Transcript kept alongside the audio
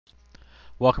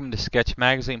Welcome to Sketch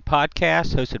Magazine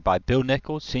Podcast, hosted by Bill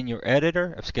Nichols, Senior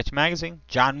Editor of Sketch Magazine,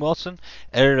 John Wilson,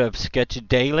 Editor of Sketch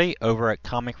Daily over at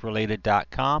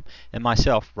ComicRelated.com, and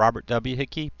myself, Robert W.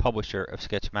 Hickey, Publisher of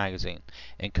Sketch Magazine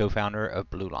and co-founder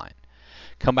of Blue Line.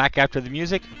 Come back after the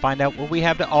music and find out what we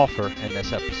have to offer in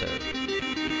this episode.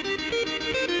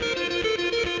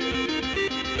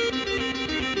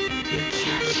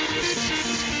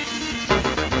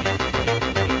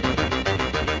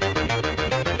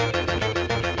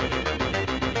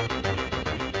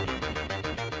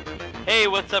 Hey,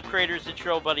 what's up, creators? It's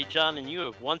your old buddy John, and you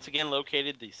have once again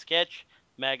located the Sketch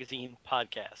Magazine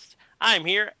Podcast. I'm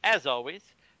here, as always,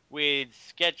 with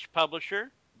Sketch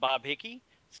Publisher Bob Hickey,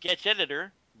 Sketch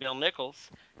Editor Bill Nichols,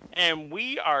 and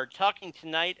we are talking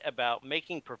tonight about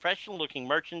making professional-looking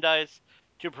merchandise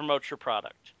to promote your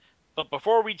product. But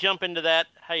before we jump into that,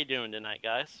 how you doing tonight,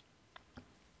 guys?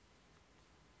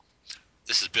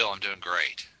 This is Bill. I'm doing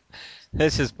great.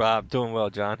 This is Bob. Doing well,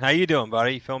 John. How you doing,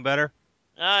 buddy? You feeling better?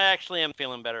 I actually am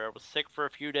feeling better. I was sick for a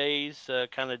few days,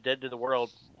 kind of dead to the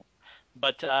world,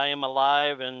 but I am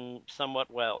alive and somewhat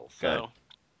well. Good.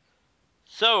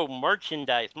 So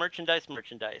merchandise.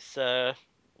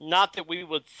 Not that we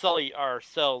would sully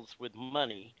ourselves with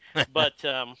money, but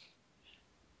it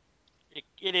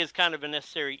is kind of a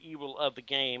necessary evil of the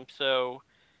game. So,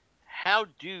 how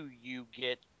do you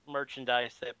get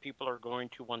merchandise that people are going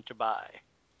to want to buy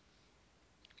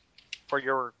for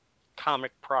your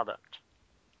comic product?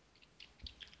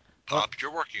 Well, Bob,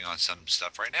 you're working on some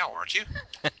stuff right now, aren't you?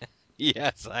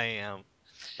 yes, I am.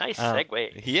 Nice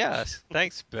segue. Yes,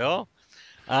 thanks, Bill.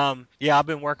 Yeah, I've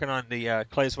been working on the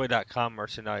claysway.com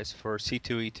merchandise for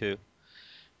C2E2.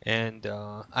 And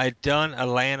I'd done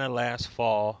Atlanta last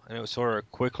fall, and it was sort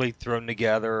of quickly thrown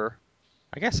together.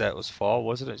 I guess that was fall,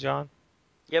 wasn't it, John?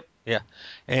 Yep. Yeah.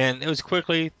 And it was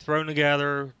quickly thrown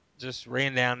together, just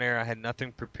ran down there. I had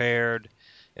nothing prepared.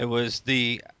 It was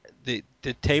the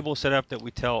table setup that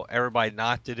we tell everybody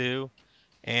not to do,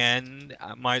 and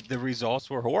the results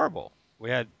were horrible. We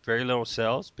had very little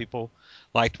sales. People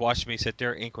liked watching me sit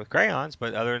there ink with crayons,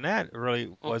 but other than that, it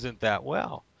really wasn't that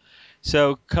well.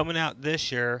 So coming out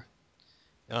this year,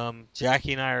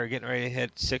 Jackie and I are getting ready to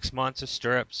hit 6 months of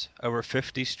strips, over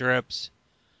 50 strips.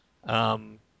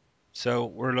 Um, so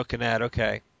we're looking at,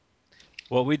 okay,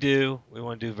 what we do, we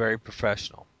want to do very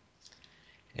professional.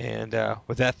 And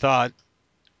with that thought,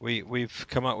 we've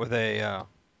come up with a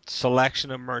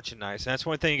selection of merchandise. And that's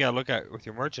one thing you got to look at with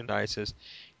your merchandise is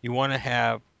you want to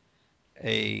have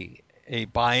a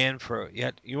buy-in for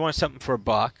yet you want something for a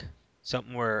buck,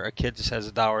 something where a kid just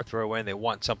has $1 throw away and they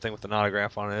want something with an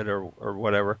autograph on it or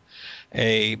whatever.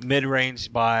 A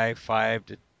mid-range buy five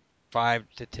to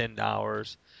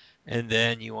 $10, and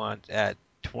then you want at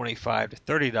 $25 to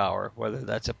 $30, whether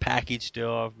that's a package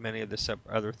deal of many of the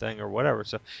other thing or whatever.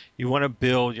 So you want to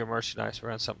build your merchandise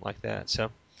around something like that.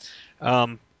 So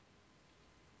um,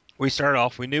 we started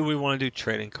off. We knew we wanted to do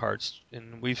trading cards,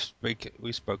 and we've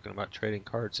spoken about trading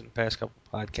cards in the past couple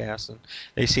of podcasts, and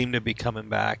they seem to be coming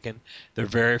back, and they're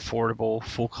very affordable,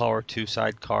 full color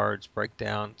two-side cards, break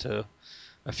down to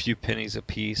a few pennies a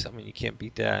piece. I mean, you can't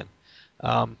beat that.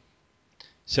 Um,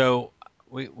 so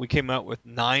we came up with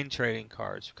 9 trading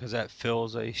cards because that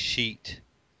fills a sheet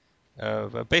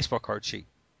of a baseball card sheet.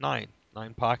 Nine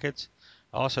pockets.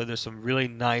 Also, there's some really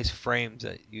nice frames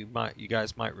that you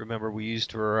guys might remember we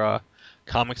used for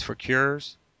Comics for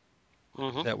Cures.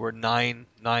 Mm-hmm. That were nine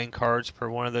cards per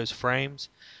one of those frames.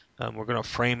 We're going to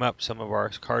frame up some of our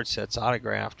card sets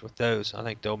autographed with those. I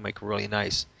think they'll make really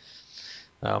nice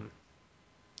um,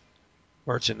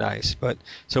 merchandise. But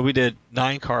so we did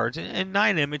 9 cards and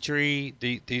 9 imagery.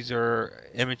 These are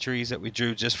imageries that we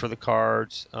drew just for the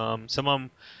cards. Some of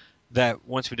them that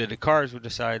once we did the cards, we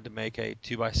decided to make a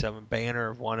 2x7 banner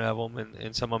of one of them,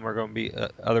 and some of them are going to be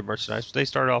other merchandise. But they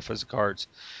started off as cards.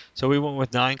 So we went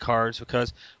with 9 cards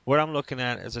because what I'm looking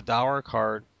at is $1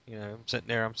 card. You know, I'm sitting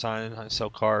there, I'm signing, I sell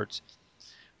cards.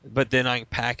 But then I can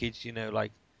package,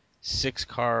 like 6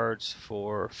 cards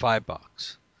for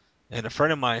 $5. And a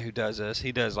friend of mine who does this,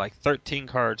 he does like 13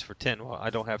 cards for 10. Well, I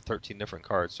don't have 13 different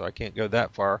cards, so I can't go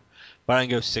that far. But I can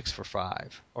go 6 for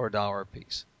 5 or $1 a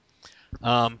piece.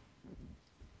 Um,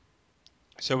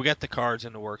 so we got the cards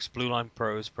in the works. Blue Line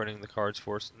Pros printing the cards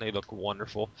for us, and they look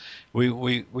wonderful.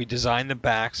 We designed the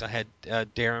backs. I had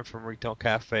Darren from Retail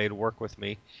Cafe to work with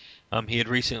me. He had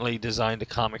recently designed the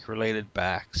comic-related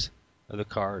backs of the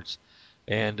cards,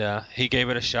 and he gave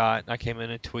it a shot. I came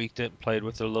in and tweaked it and played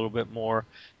with it a little bit more.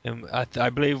 And I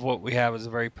believe what we have is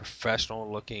a very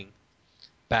professional-looking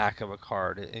back of a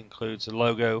card. It includes a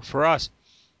logo for us.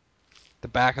 the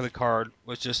back of the card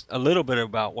was just a little bit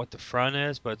about what the front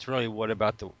is, but it's really what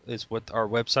our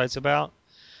website's about.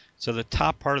 So the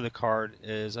top part of the card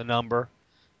is a number,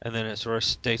 and then it sort of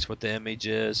states what the image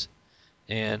is,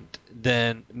 and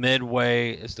then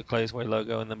midway is the Claysway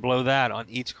logo, and then below that on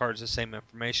each card is the same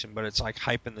information, but it's like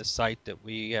hyping the site that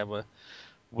we have a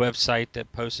website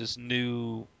that posts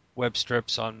new web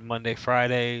strips on Monday,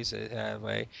 Fridays. It have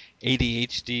a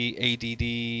ADHD,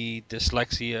 ADD,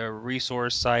 dyslexia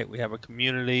resource site. We have a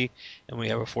community, and we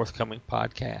have a forthcoming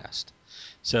podcast.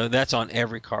 So that's on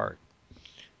every card.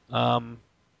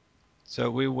 So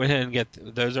we went ahead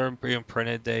and those are being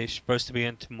printed. They're supposed to be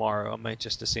in tomorrow. I might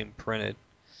just to see them printed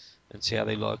and see how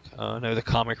they look. I know the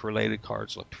comic related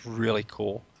cards looked really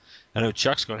cool. I know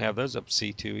Chuck's going to have those up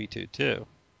C2E2 too.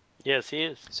 Yes, he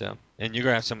is. So, and you're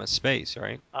going to have some at Space,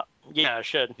 right? Yeah, I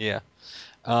should. Yeah.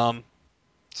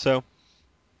 So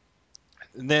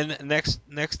then next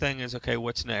thing is, okay,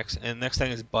 what's next? And next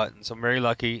thing is buttons. I'm very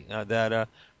lucky that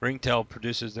Ringtail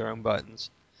produces their own buttons,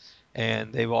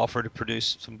 and they've offered to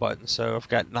produce some buttons. So I've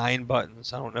got 9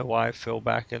 buttons. I don't know why I fell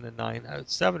back into 9.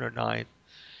 It's 7 or 9.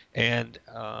 And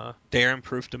Darren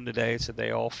proofed them today, so they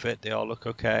all fit. They all look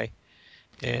okay.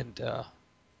 And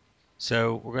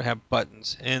so we're going to have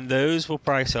buttons, and those will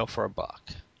probably sell for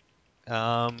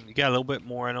 $1. You got a little bit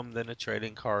more in them than the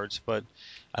trading cards, but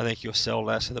I think you'll sell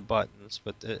less of the buttons.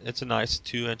 But it's a nice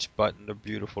 2-inch button. They're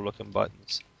beautiful looking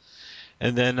buttons.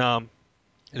 And then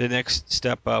the next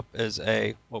step up is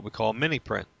what we call a mini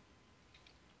print.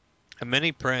 A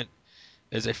mini print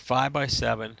is a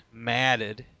 5x7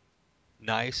 matted,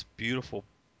 nice, beautiful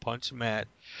punch mat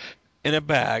in a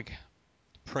bag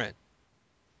print.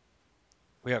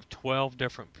 We have 12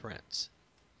 different prints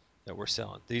that we're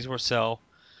selling. These will sell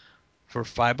for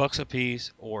 $5 a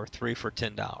piece or 3 for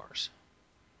 $10.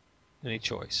 Any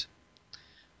choice.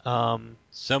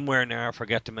 Somewhere in there, I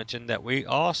forgot to mention that we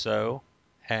also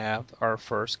have our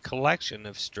first collection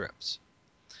of strips.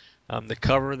 The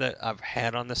cover that I've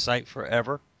had on the site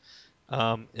forever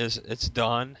it's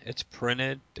done. It's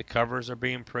printed. The covers are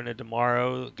being printed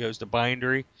tomorrow. It goes to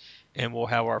bindery, and we'll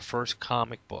have our first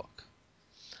comic book.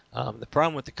 The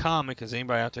problem with the comic is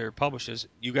anybody out there who publishes,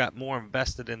 you got more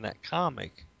invested in that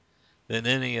comic than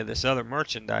any of this other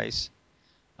merchandise,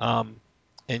 and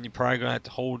you're probably gonna have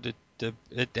to hold it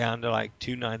down to like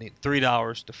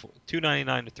 $2.99 to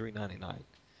 $3.99.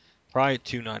 Probably at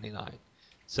 $2.99.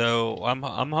 So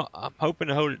I'm hoping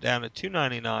to hold it down to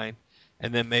 $2.99,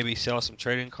 and then maybe sell some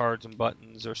trading cards and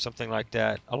buttons or something like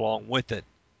that along with it.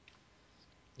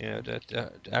 To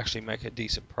actually make a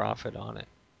decent profit on it.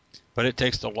 But it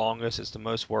takes the longest, it's the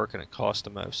most work, and it costs the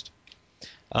most.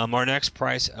 Our next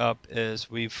price up is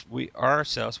we've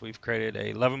created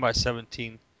a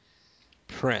 11x17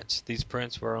 prints. These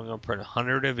prints we're only going to print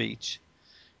 100 of each,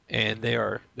 and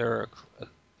they're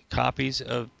copies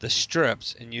of the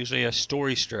strips, and usually a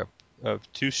story strip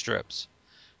of 2 strips.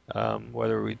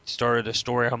 Whether we started a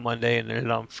story on Monday and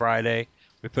ended on Friday,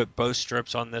 we put both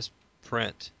strips on this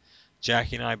print.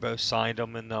 Jackie and I both signed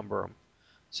them and number them.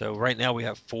 So right now we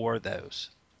have 4 of those.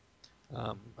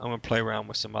 I'm going to play around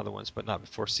with some other ones, but not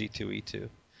before C2E2.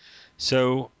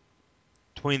 So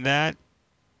between that,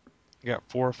 you got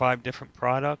 4 or 5 different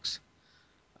products.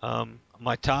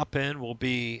 My top end will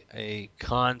be a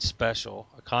con special.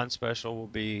 A con special will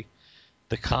be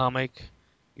the comic,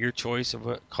 your choice of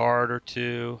a card or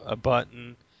 2, a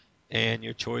button, and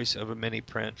your choice of a mini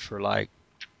print for like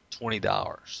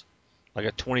 $20. Like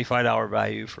a $25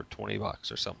 value for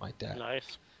 $20 or something like that.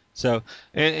 Nice. So,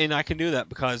 and I can do that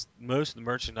because most of the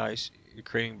merchandise you're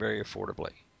creating very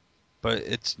affordably, but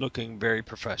it's looking very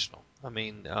professional. I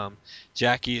mean,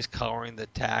 Jackie is coloring the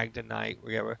tag tonight.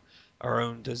 We have our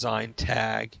own design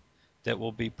tag that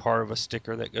will be part of a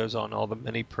sticker that goes on all the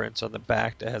mini prints on the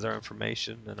back that has our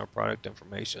information and our product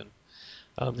information.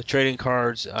 The trading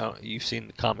cards, you've seen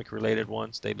the comic related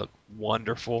ones. They look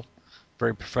wonderful,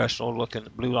 very professional looking.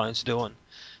 Blue Line's doing.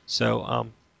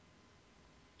 So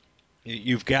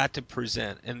you've got to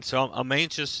present. And so I'm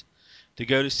anxious to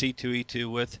go to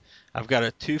C2E2 with, I've got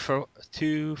a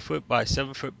 2-foot by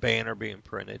 7-foot banner being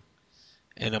printed.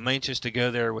 And I'm anxious to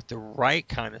go there with the right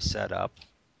kind of setup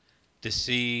to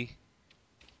see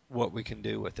what we can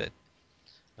do with it.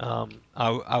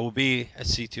 I will be at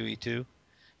C2E2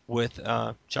 with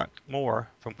Chuck Moore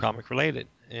from Comic Related,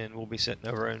 and we'll be sitting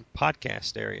over in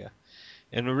podcast area.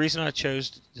 And the reason I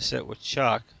chose to sit with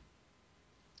Chuck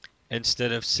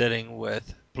instead of sitting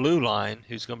with Blue Line,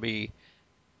 who's going to be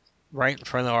right in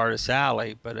front of the Artist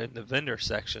Alley, but in the vendor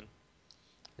section,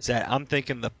 is that I'm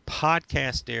thinking the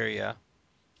podcast area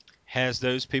has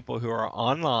those people who are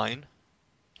online.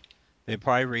 They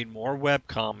probably read more web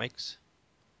comics,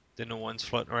 than the ones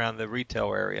floating around the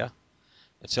retail area.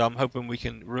 And so I'm hoping we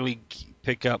can really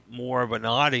pick up more of an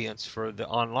audience for the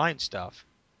online stuff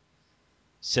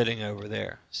sitting over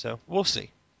there. So we'll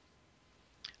see.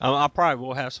 I probably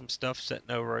will have some stuff sitting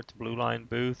over at the Blue Line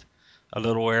booth, a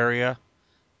little area,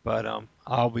 but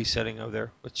I'll be sitting over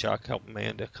there with Chuck helping me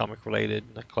into comic related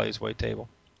and the Clay's Way table.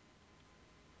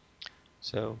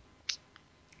 So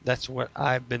that's what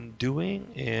I've been doing,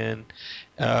 and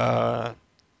uh,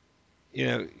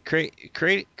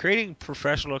 creating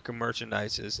professional looking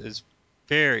merchandise is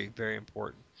very, very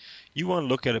important. You want to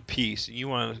look at a piece and you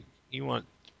want to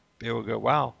be able to go,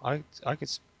 wow, I could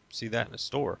see that in a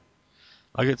store.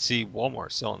 I could see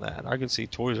Walmart selling that. I could see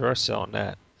Toys R Us selling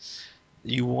that.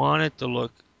 You want it to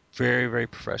look very, very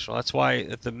professional. That's why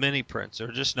the mini prints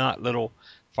are just not little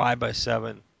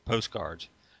 5x7 postcards.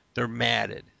 They're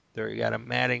matted. They got a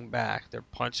matting back. They're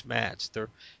punch mats. They're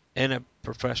in a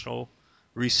professional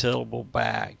resealable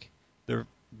bag. They're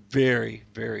very,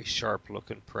 very sharp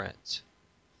looking prints.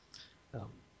 Um,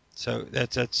 so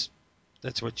that's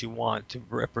what you want to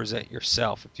represent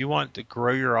yourself. If you want to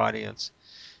grow your audience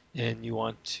and you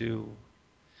want to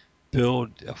build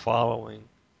a following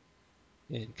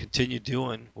and continue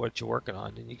doing what you're working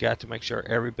on, then you got to make sure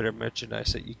every bit of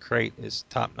merchandise that you create is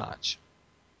top notch.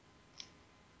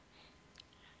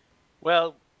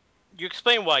 Well, you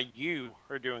explain why you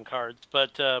are doing cards,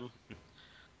 but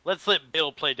let's let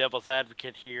Bill play devil's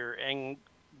advocate here. And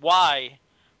why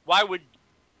would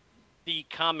the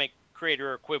comic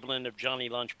creator equivalent of Johnny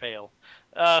Lunchpail,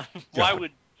 why God.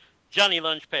 would Johnny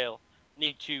Lunchpail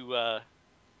need to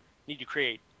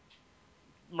create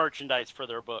merchandise for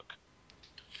their book?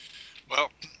 Well,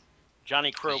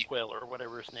 Johnny Crowquill or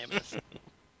whatever his name is.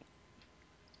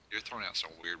 you're throwing out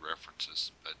some weird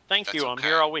references, but Thank that's you. I'm okay.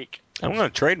 here all week. I'm going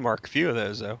to trademark a few of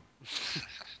those though.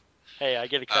 Hey, I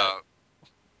get a cut.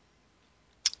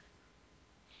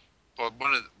 Well,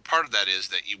 part of that is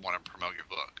that you want to promote your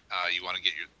book. You want to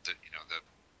get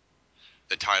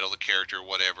the title, the character,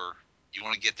 whatever. You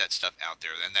want to get that stuff out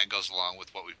there, and that goes along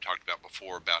with what we've talked about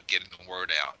before about getting the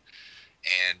word out.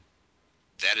 And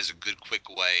that is a good, quick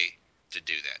way to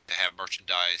do that. To have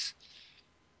merchandise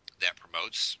that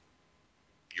promotes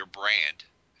your brand,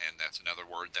 and that's another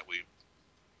word that we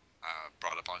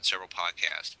brought up on several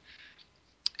podcasts,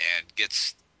 and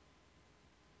gets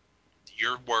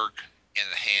your work in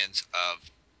the hands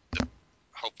of the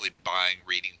hopefully buying,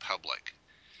 reading public.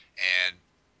 And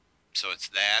so it's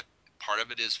that. Part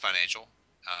of it is financial.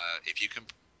 If you can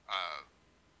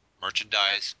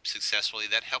merchandise successfully,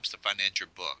 that helps to finance your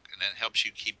book, and that helps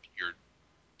you keep your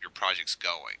projects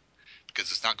going,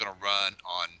 because it's not going to run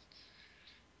on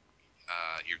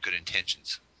your good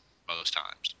intentions most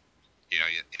times.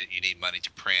 You need money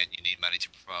to print, you need money to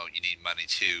promote, you need money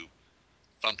to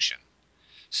function.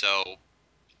 So,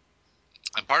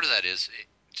 and part of that is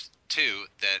too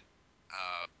that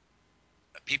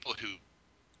people who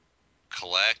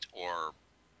collect or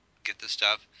get this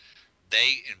stuff,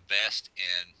 they invest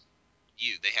in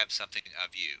you. They have something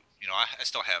of you. I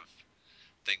still have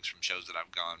things from shows that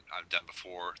I've done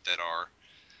before that are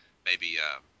maybe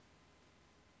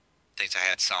things I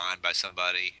had signed by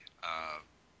somebody,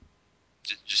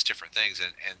 just different things,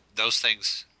 and those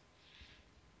things.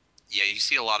 Yeah, you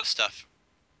see a lot of stuff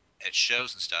at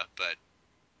shows and stuff, but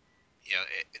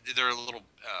there are little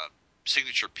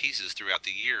signature pieces throughout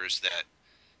the years that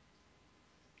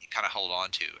you kind of hold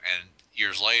on to, and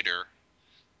years later,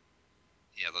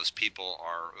 those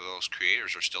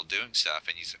creators are still doing stuff,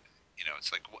 and it's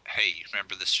like, hey, you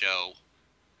remember this show,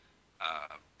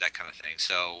 that kind of thing.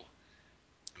 So,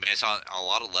 I mean, it's on a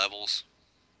lot of levels.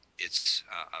 It's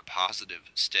a positive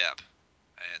step,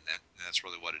 and that's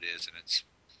really what it is. And it's,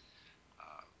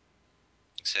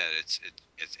 like I said,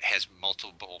 it has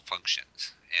multiple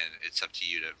functions, and it's up to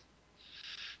you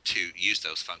to use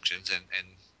those functions. And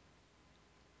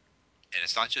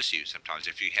it's not just you. Sometimes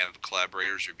if you have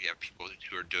collaborators or if you have people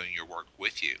who are doing your work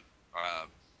with you,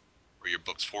 or your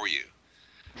books for you,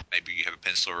 maybe you have a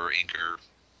penciler or inker,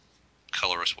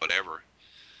 colorist, whatever,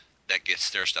 that gets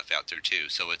their stuff out there too.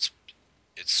 So it's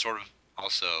sort of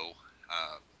also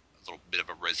a little bit of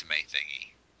a resume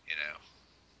thingy, you know,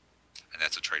 and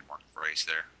that's a trademark phrase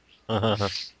there.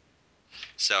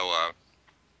 So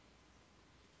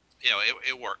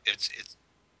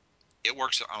it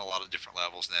works on a lot of different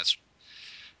levels, and that's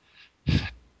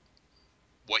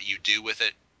what you do with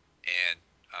it, and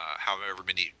however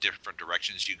many different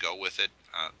directions you go with it,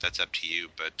 that's up to you.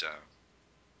 But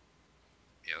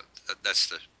that's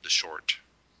the short,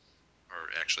 or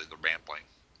actually the rambling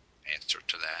answer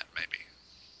to that, maybe,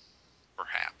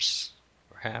 perhaps.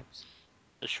 Perhaps.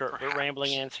 The short but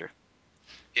rambling Perhaps. answer.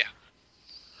 Yeah.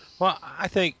 Well, I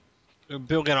think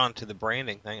Bill got onto the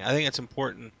branding thing. I think it's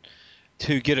important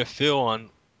to get a feel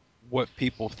on what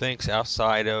people thinks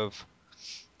outside of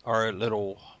our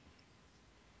little,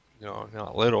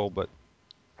 not little, but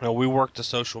we work the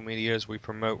social medias, we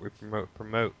promote.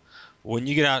 When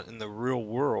you get out in the real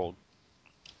world,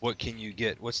 what can you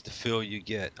get? What's the feel you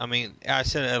get? I mean, I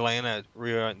said Atlanta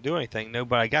really didn't do anything. No,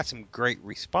 but I got some great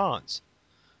response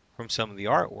from some of the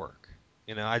artwork.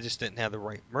 I just didn't have the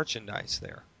right merchandise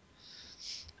there.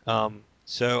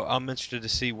 So I'm interested to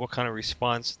see what kind of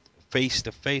response face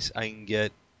to face I can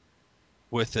get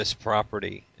with this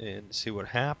property and see what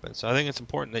happens. So I think it's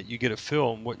important that you get a feel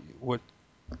on what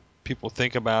people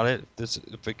think about it,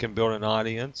 if it can build an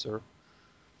audience, or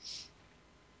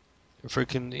if it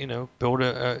can, build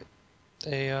a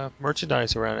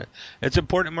merchandise around it. It's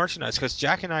important merchandise because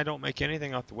Jack and I don't make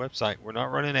anything off the website. We're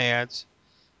not running ads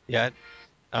yet.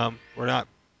 We're not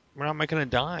making a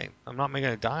dime. I'm not making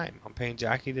a dime. I'm paying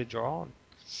Jackie to draw. And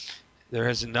there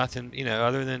is nothing,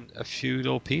 other than a few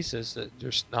little pieces that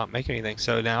just not making anything.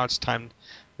 So now it's time.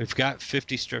 We've got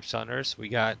 50 strips under us. We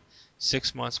got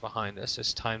 6 months behind us.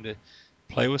 It's time to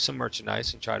play with some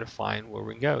merchandise and try to find where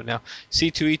we can go. Now,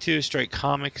 C2E2 Straight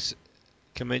Comics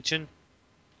Convention,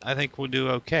 I think we'll do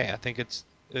okay. I think it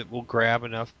will grab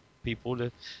enough people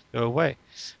to go away.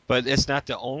 But it's not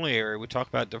the only area. We talk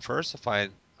about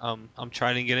diversified. I'm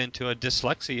trying to get into a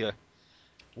dyslexia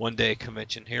one-day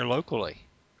convention here locally.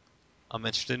 I'm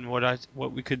interested in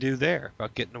what we could do there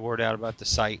about getting the word out about the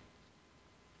site,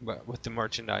 but with the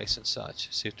merchandise and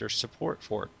such. See if there's support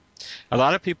for it. A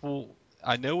lot of people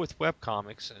I know with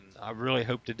webcomics, and I really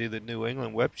hope to do the New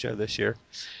England Web Show this year.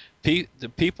 The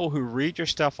people who read your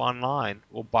stuff online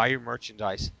will buy your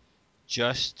merchandise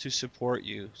just to support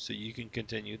you, so you can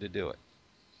continue to do it.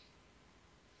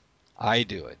 I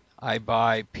do it. I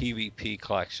buy PvP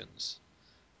collections.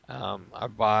 I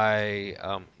buy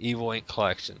Evil Inc.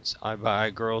 collections. I buy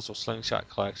Girls with Slingshot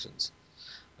collections.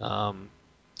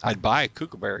 I'd buy a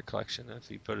Kookaberry collection if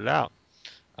he put it out.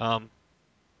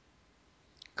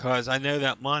 Because I know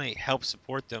that money helps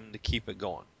support them to keep it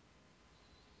going.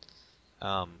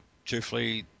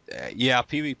 Truthfully, yeah,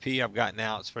 PvP I've gotten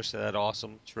out, especially that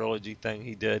awesome trilogy thing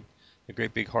he did, the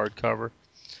great big hardcover.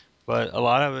 But a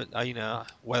lot of it,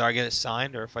 whether I get it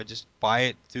signed or if I just buy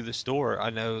it through the store, I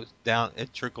know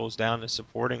it trickles down to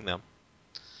supporting them.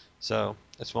 So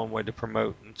that's one way to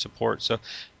promote and support. So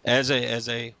as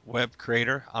a web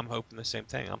creator, I'm hoping the same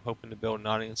thing. I'm hoping to build an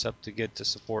audience up to get to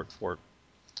support for it,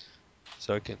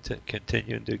 so I can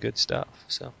continue and do good stuff.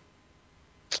 So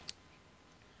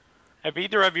Have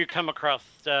either of you come across?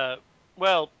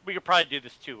 Well, we could probably do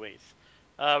this two ways.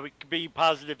 We could be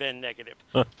positive and negative.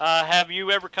 Have you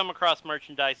ever come across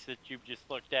merchandise that you've just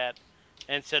looked at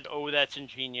and said, "Oh, that's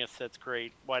ingenious. That's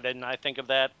great. Why didn't I think of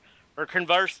that?" Or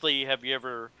conversely, have you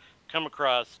ever come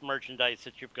across merchandise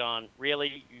that you've gone,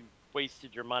 "Really, you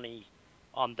wasted your money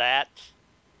on that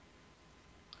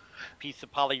piece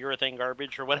of polyurethane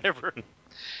garbage or whatever"?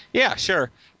 yeah,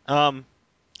 sure. I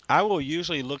will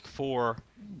usually look for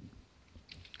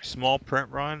small print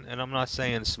run, and I'm not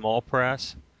saying small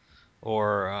press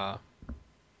or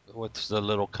what's the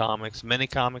little comics, mini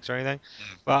comics or anything.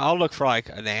 Mm. But I'll look for like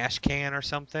an ash can or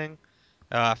something.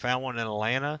 I found one in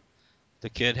Atlanta. The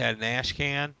kid had an ash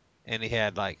can, and he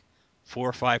had like 4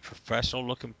 or 5 professional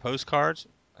looking postcards.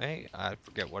 Hey, I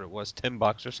forget what it was,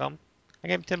 $10 or something. I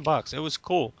gave him $10. It was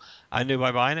cool. I knew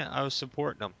by buying it, I was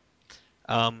supporting them.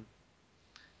 Um,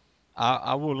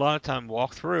 I will a lot of time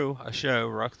walk through a show,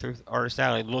 walk through Artist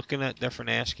Alley, looking at different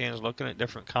ash cans, looking at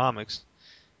different comics,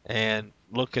 and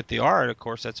look at the art. Of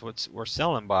course, that's what we're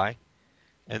selling by,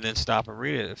 and then stop and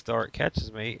read it if the art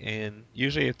catches me. And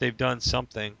usually, if they've done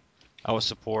something, I will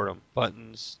support them.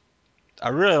 Buttons. I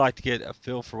really like to get a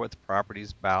feel for what the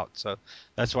property's about, so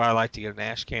that's why I like to get an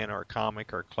ash can or a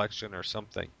comic or a collection or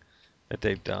something that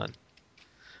they've done.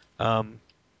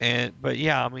 But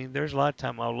yeah, I mean, there's a lot of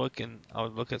time I'll look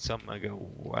at something and I go,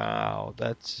 wow,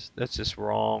 that's just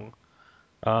wrong.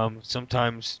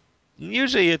 Sometimes,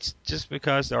 usually it's just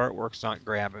because the artwork's not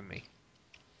grabbing me.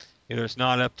 Either it's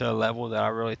not up to a level that I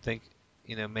really think,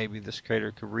 maybe this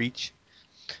creator could reach,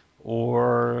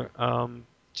 or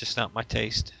just not my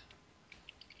taste.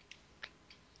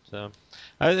 So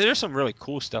there's some really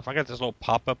cool stuff. I got this little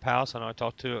pop-up house. I know I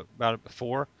talked to about it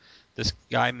before. This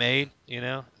guy made.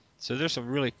 So there's some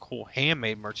really cool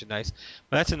handmade merchandise.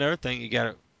 But that's another thing you got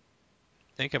to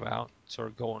think about, sort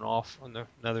of going off in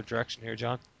another direction here,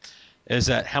 John, is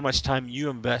that how much time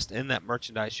you invest in that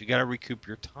merchandise. You got to recoup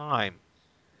your time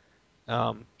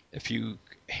if you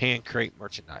hand create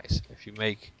merchandise. If you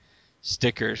make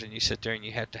stickers, and you sit there and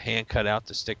you have to hand cut out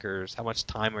the stickers. How much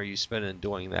time are you spending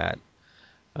doing that?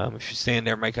 If you're standing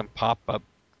there making pop up,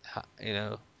 you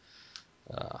know,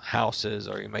 houses,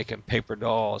 or you're making paper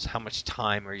dolls, how much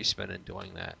time are you spending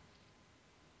doing that?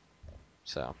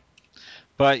 So,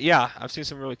 but yeah, I've seen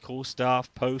some really cool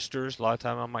stuff. Posters. A lot of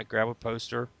time I might grab a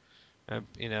poster,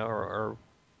 you know, or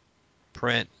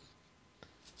print,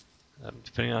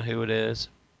 depending on who it is.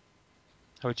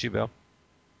 How about you, Bill?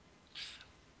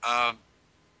 Um,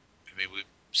 I mean, we've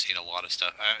seen a lot of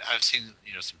stuff. I've seen,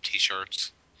 some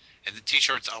T-shirts, and the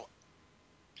T-shirts. I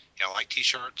like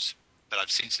T-shirts, but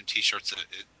I've seen some T-shirts that,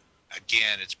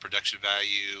 again, it's production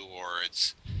value, or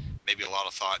it's maybe a lot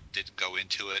of thought didn't go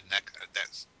into it, and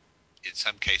that's in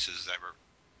some cases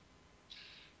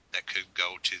that could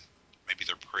go to maybe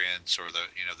their prints or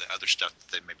the other stuff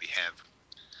that they maybe have.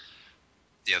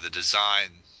 The design,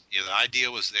 the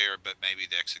idea was there, but maybe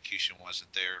the execution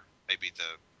wasn't there. Maybe the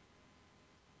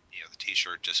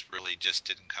T-shirt just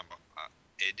didn't come.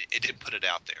 It didn't put it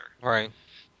out there. Right.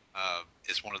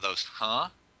 It's one of those, huh?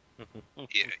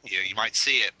 You might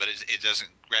see it, but it doesn't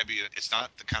grab you. It's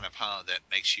not the kind of that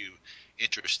makes you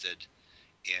interested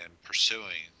in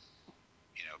pursuing.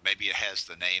 Maybe it has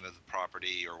the name of the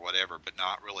property or whatever, but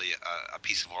not really a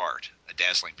piece of art, a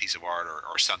dazzling piece of art,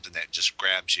 or something that just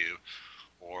grabs you,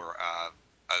 or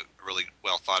a really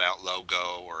well thought out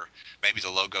logo, or maybe the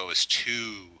logo is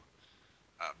too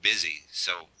busy.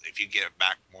 So if you get it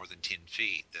back more than 10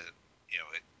 feet, it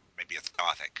may be a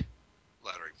Gothic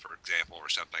lettering, for example, or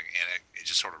something, and it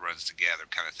just sort of runs together,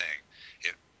 kind of thing.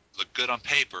 It looked good on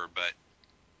paper, but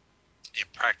in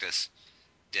practice,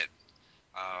 didn't.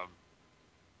 I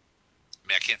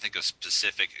mean, I can't think of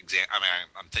specific examples. I mean,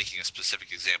 I'm thinking of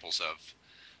specific examples of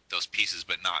those pieces,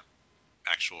 but not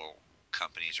actual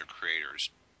companies or creators.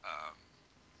 Um,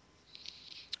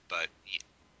 but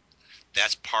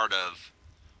that's part of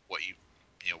what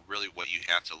really what you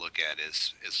have to look at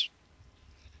is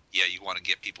yeah, you want to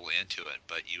get people into it,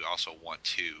 but you also want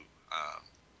to um,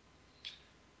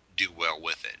 do well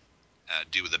with it,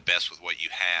 do the best with what you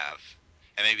have,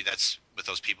 and maybe that's with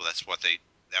those people.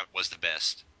 That was the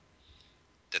best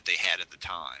that they had at the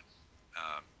time.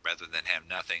 Rather than have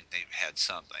nothing, they had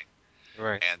something,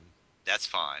 Right. and that's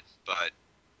fine. But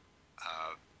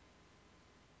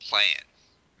plan,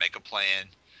 make a plan,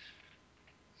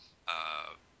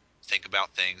 uh, think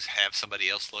about things, have somebody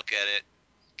else look at it,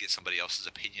 get somebody else's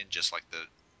opinion, just like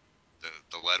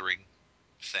the lettering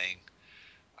thing.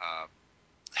 Uh,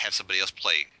 have somebody else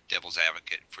play devil's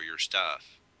advocate for your stuff,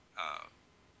 uh,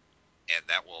 and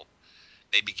that will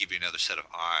maybe give you another set of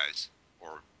eyes,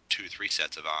 or 2 or 3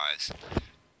 sets of eyes,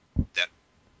 that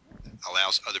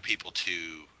allows other people to,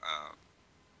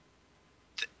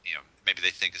 maybe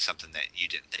they think of something that you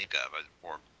didn't think of,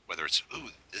 or whether it's, ooh,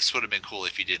 this would have been cool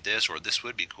if you did this, or this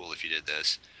would be cool if you did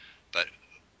this, but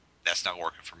that's not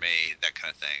working for me, that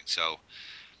kind of thing. So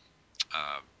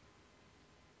um,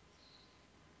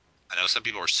 I know some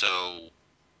people are so,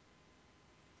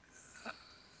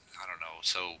 I don't know,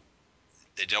 so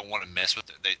they don't want to mess with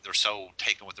it. They're so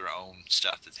taken with their own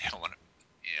stuff that they don't want to,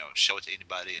 show it to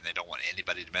anybody, and they don't want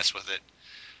anybody to mess with it.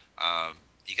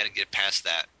 You got to get past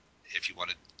that if you want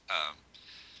to,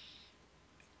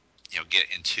 get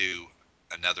into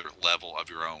another level of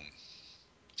your own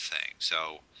thing.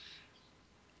 So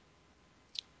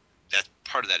that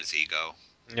part of that is ego,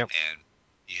 Yep. and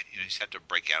you just have to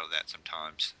break out of that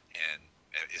sometimes. And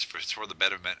it's for the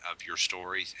betterment of your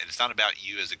stories, and it's not about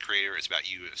you as a creator. It's about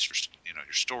you as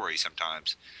your story.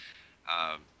 Sometimes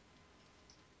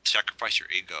sacrifice your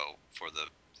ego for the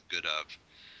good of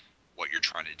what you're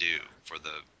trying to do, for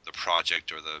the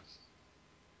project, or the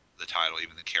title,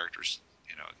 even the characters.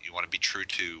 You want to be true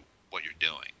to what you're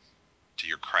doing, to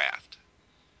your craft,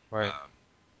 Right. um,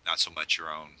 not so much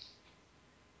your own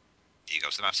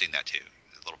egos. And I've seen that too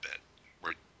a little bit,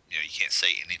 where you can't say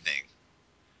anything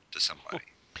to somebody.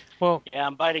 Well, Yeah,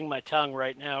 I'm biting my tongue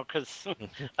right now because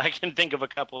I can think of a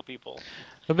couple of people.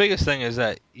 the biggest thing is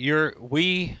that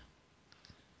we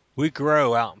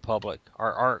grow out in public.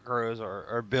 Our art grows,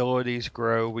 our abilities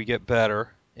grow, we get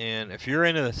better. And if you're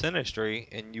into this industry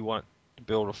and you want to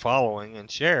build a following and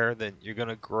share, then you're going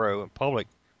to grow in public.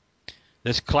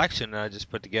 This collection that I just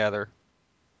put together,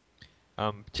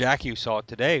 Jackie saw it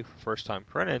today, first time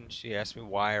printed, and she asked me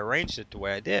why I arranged it the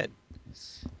way I did.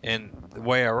 And the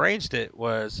way I arranged it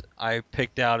was I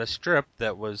picked out a strip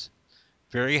that was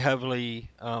very heavily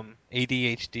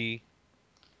ADHD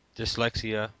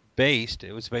dyslexia based.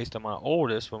 It was based on my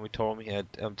oldest. When we told him he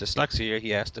had dyslexia,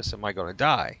 he asked us, "Am I going to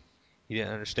die?" He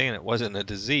didn't understand it wasn't a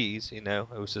disease. It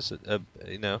was just a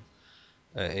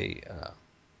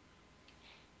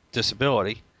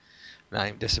disability. not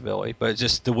even disability, but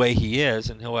just the way he is,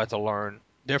 and he'll have to learn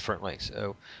differently.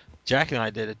 So Jack and I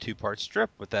did a 2-part strip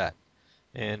with that,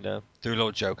 and threw a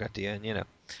little joke at the end, you know.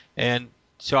 And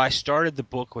so I started the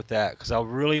book with that because I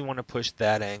really want to push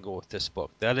that angle with this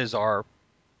book.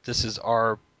 This is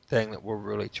our thing that we're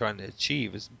really trying to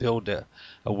achieve is build a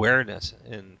awareness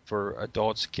and for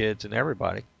adults, kids, and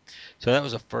everybody. So that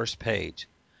was the first page.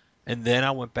 And then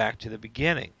I went back to the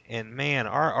beginning. And man,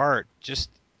 our art just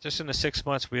in the 6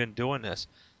 months we've been doing this,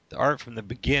 the art from the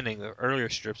beginning, the earlier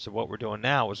strips of what we're doing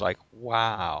now was like,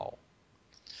 wow.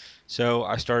 So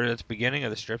I started at the beginning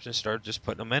of the strips and started just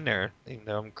putting them in there. You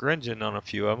know, I'm cringing on a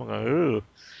few of them. I'm going, ooh.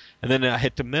 And then I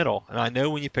hit the middle. And I know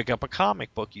when you pick up a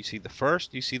comic book, you see the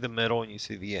first, you see the middle, and you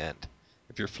see the end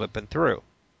if you're flipping through.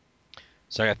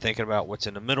 So I got thinking about what's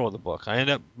in the middle of the book. I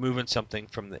ended up moving something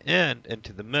from the end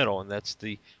into the middle, and that's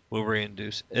the we'll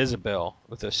reintroduce Isabel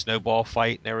with a snowball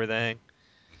fight and everything.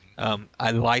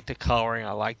 I like the coloring,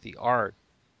 I like the art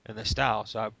and the style,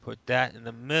 so I put that in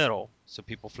the middle so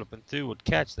people flipping through would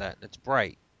catch that, and it's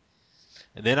bright.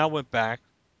 And then I went back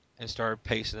and started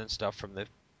pasting in stuff from the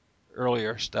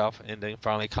earlier stuff, and then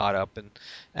finally caught up. And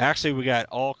actually, we got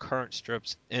all current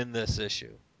strips in this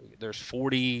issue. There's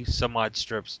 40 some odd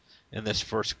strips in this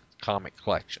first comic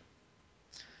collection.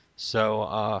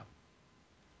 So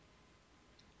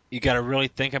you got to really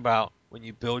think about when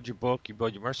you build your book, you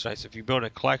build your merchandise. If you build a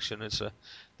collection,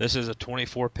 this is a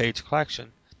 24-page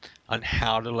collection on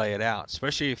how to lay it out,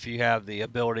 especially if you have the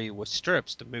ability with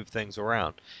strips to move things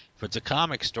around. If it's a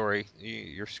comic story,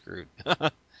 you're screwed.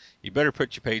 You better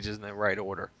put your pages in the right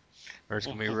order, or it's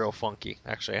going to be real funky.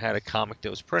 Actually, I had a comic that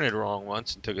was printed wrong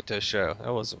once and took it to a show.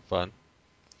 That wasn't fun.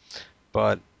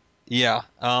 But, yeah,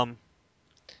 you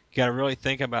got to really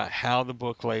think about how the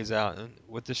book lays out. And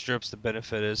with the strips, the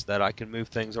benefit is that I can move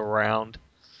things around.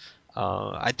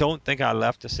 I don't think I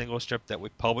left a single strip that we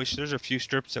published. There's a few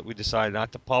strips that we decided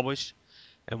not to publish,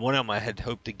 and one of them I had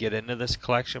hoped to get into this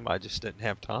collection, but I just didn't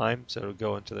have time, so it'll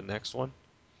go into the next one.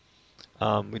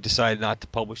 We decided not to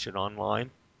publish it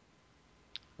online,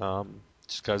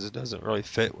 just because it doesn't really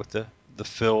fit with the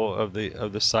feel of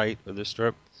the site or the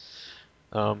strip.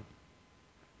 Um,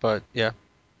 but yeah,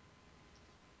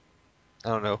 I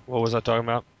don't know. What was I talking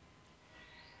about?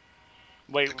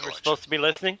 Wait, The we're collection. supposed to be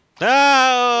listening?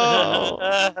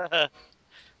 Oh,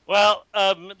 Well,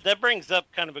 that brings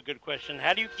up kind of a good question.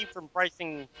 How do you keep from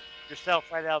pricing yourself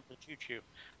right out of the choo-choo?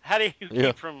 How do you yeah.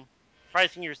 keep from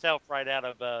pricing yourself right out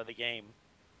of the game?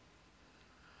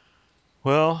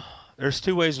 Well, there's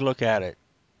two ways to look at it,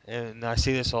 and I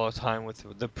see this all the time with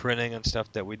the printing and stuff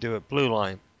that we do at Blue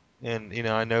Line. And you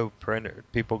know, I know printer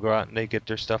people go out and they get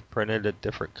their stuff printed at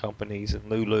different companies and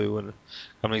Lulu and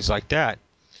companies like that.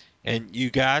 And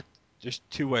there's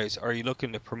two ways. Are you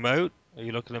looking to promote? Or are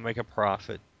you looking to make a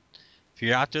profit? If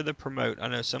you're out there to promote, I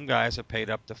know some guys have paid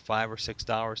up to $5 or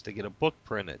 $6 to get a book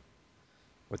printed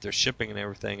with their shipping and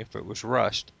everything if it was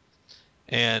rushed.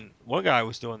 And one guy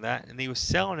was doing that, and he was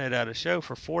selling it at a show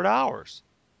for $4.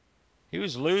 He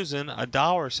was losing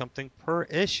 $1 or something per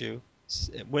issue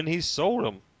when he sold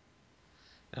them.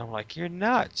 And I'm like, you're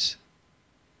nuts.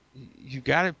 You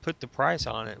got to put the price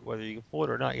on it, whether you can pull it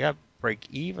or not. You got to break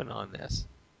even on this.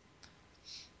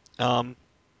 Um,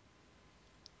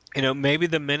 maybe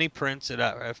the mini prints at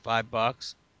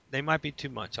 $5, they might be too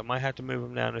much. I might have to move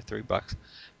them down to $3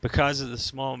 because of the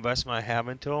small investment I have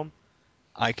into them.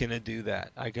 I can do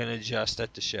that. I can adjust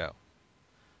at the show.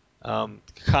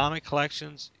 Comic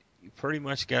collections, you pretty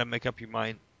much got to make up your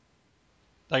mind.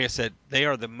 Like I said, they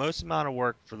are the most amount of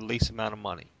work for the least amount of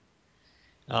money.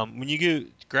 When you do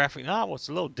graphic novel, it's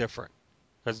a little different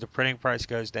because the printing price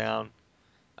goes down.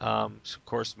 So of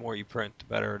course, the more you print, the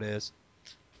better it is.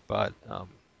 But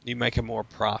you make a more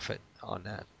profit on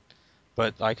that.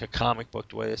 But like a comic book,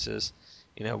 the way this is,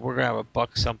 we're gonna have a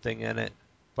buck something in it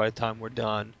by the time we're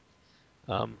done.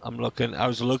 I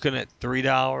was looking at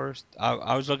 $3.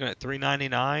 I was looking at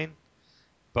 $3.99,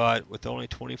 but with only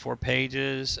 24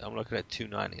 pages, I'm looking at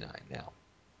 $2.99 now.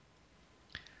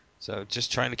 So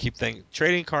just trying to keep things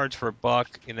trading cards for a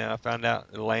buck. I found out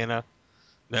Atlanta,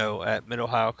 no, at Mid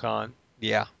Ohio Con,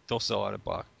 yeah, they'll sell at a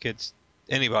buck. Kids,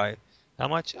 anybody, how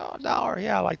much? Oh, $1.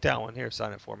 Yeah, I like that one. Here,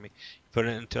 sign it for me. Put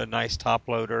it into a nice top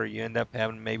loader. You end up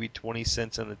having maybe 20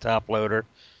 cents in the top loader.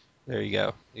 There you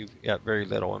go. You've got very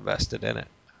little invested in it.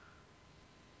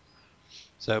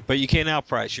 So, but you can't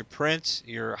outprice your prints,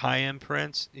 your high-end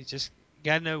prints. You just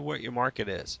got to know what your market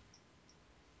is.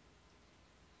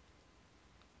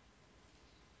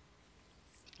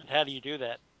 And how do you do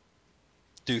that?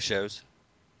 Do shows.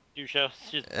 Do shows,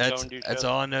 just go That's and do that's shows.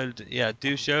 all I know. Yeah,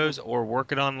 do shows or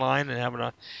work it online and have it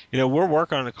on. We're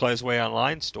working on the Closeway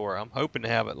online store. I'm hoping to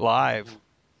have it live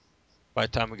by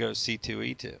the time we go to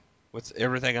C2E2 with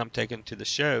everything I'm taking to the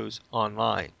shows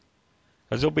online.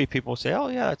 Because there'll be people who say, "Oh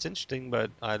yeah, it's interesting, but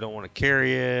I don't want to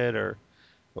carry it," or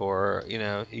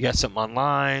you got something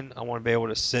online. I want to be able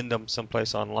to send them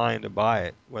someplace online to buy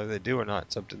it. Whether they do or not,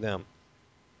 it's up to them.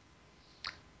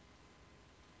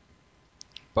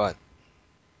 But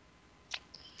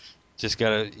just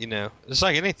gotta, it's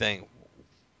like anything.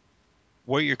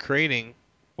 What you're creating,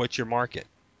 what's your market?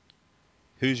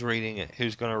 Who's reading it?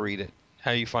 Who's going to read it?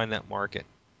 How do you find that market?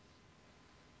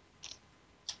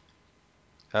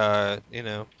 You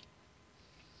know,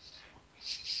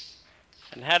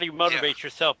 And how do you Yeah. motivate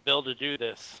yourself, Bill, to do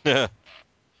this? yeah,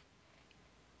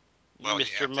 Well, you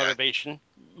Mr. have to. Motivation.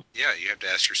 Yeah, you have to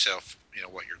ask yourself,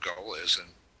 what your goal is, and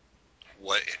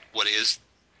what is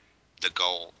the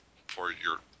goal for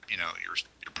your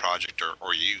project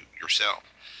or you yourself,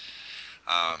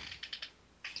 um,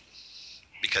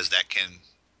 because that can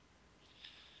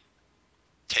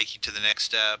take you to the next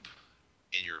step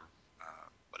in your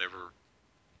whatever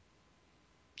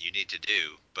you need to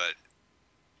do. But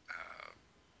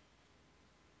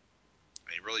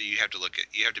I mean, really, you have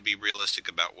to be realistic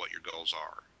about what your goals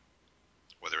are,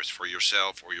 whether it's for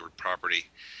yourself or your property,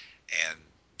 and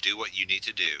do what you need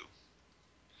to do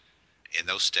in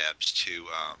those steps to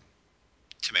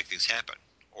make things happen,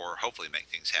 or hopefully make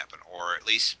things happen, or at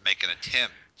least make an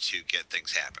attempt to get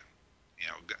things happen. You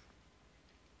know,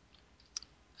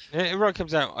 it really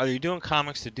comes out. Are you doing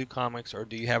comics to do comics, or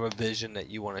do you have a vision that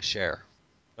you want to share?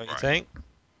 Don't you right, think?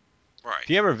 right, If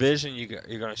you have a vision, you're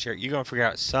going to share it. You're going to figure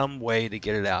out some way to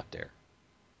get it out there.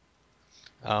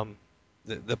 Um,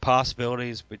 the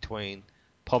possibilities between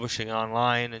publishing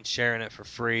online and sharing it for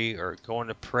free, or going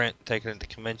to print, taking it to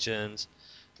conventions,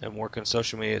 and working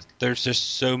social media. There's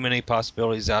just so many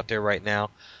possibilities out there right now.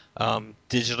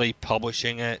 Digitally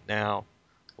publishing it now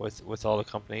with all the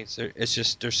companies. It's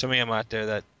just there's so many of them out there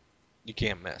that you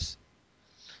can't miss.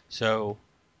 So,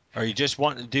 are you just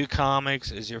wanting to do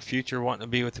comics? Is your future wanting to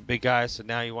be with the big guys? So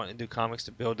now you want to do comics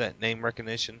to build that name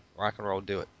recognition? Rock and roll,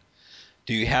 do it.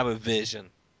 Do you have a vision,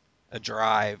 a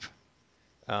drive?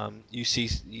 You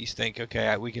think,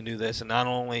 okay, we can do this, and not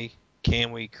only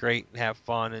can we create and have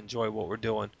fun, enjoy what we're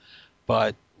doing,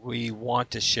 but we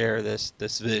want to share this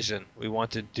vision. We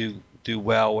want to do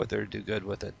well with it or do good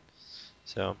with it.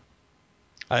 So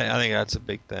I think that's a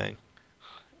big thing.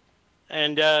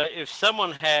 And if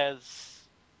someone has,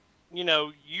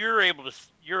 you're able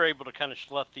to kind of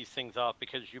slough these things off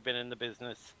because you've been in the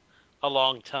business a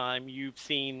long time. You've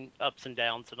seen ups and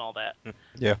downs and all that.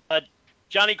 Yeah.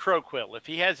 Johnny Crowquill, if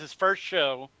he has his first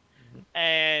show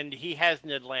and he has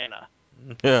in Atlanta,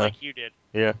 Yeah. like you did,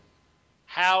 Yeah.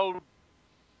 how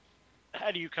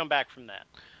do you come back from that?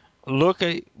 Look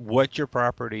at what your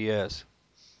property is.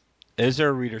 Is there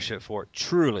a readership for it?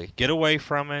 Truly, get away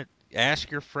from it. Ask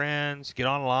your friends. Get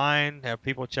online. Have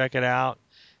people check it out,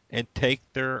 and take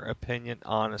their opinion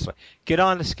honestly. Get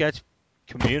on the sketch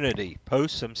community.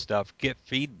 Post some stuff. Get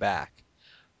feedback.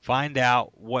 Find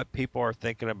out what people are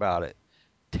thinking about it.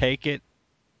 Take it,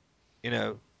 you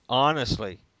know,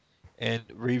 honestly, and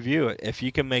review it. If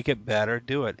you can make it better,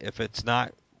 do it. If it's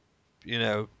not, you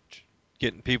know,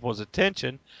 getting people's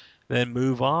attention, then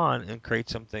move on and create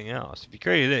something else. If you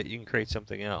created it, you can create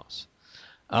something else.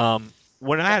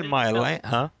 When I Send had it to my Bill.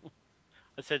 huh?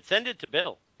 I said, send it to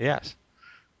Bill. Yes.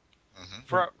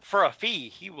 hmm For a fee,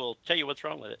 he will tell you what's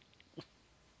wrong with it.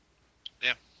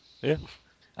 yeah, Yeah.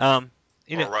 Um,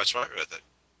 you know, or what's right with it.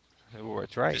 well,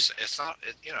 it's right. It's not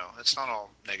it's not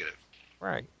all negative.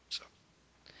 Right. So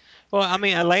Well, I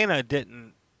mean, Elena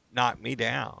didn't knock me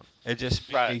down. It just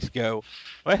made Right. me go,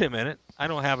 wait a minute, I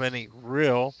don't have any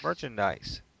real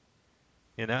merchandise,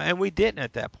 and we didn't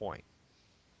at that point.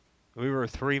 We were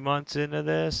 3 months into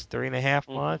this, 3.5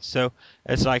 months. So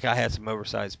it's like I had some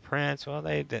oversized prints. Well,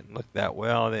 they didn't look that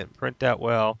well. They didn't print that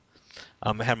well.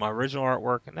 I had my original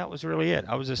artwork, and that was really it.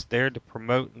 I was just there to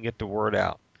promote and get the word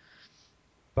out.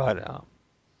 But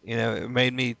it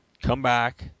made me come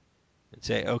back and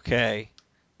say, okay,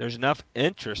 there's enough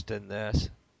interest in this.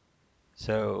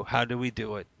 So how do we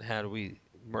do it? How do we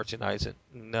merchandise it?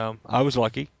 And, I was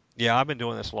lucky. Yeah, I've been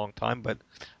doing this a long time, but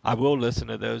I will listen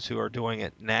to those who are doing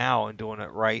it now and doing it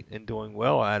right and doing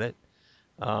well at it.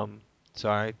 Um, so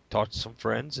I talked to some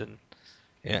friends and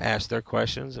asked their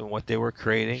questions and what they were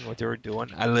creating, what they were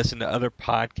doing. I listened to other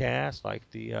podcasts like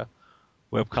the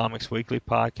Webcomics Weekly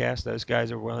podcast. Those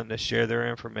guys are willing to share their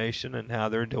information and how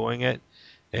they're doing it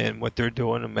and what they're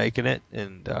doing and making it.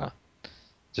 And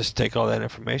just take all that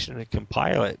information and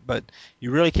compile it. But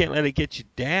you really can't let it get you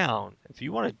down. If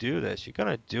you want to do this, you're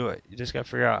gonna do it. You just gotta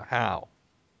figure out how.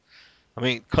 I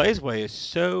mean, Clay's Way is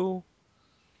so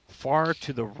far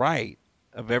to the right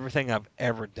of everything I've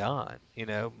ever done.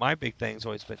 My big thing's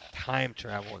always been time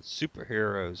travel and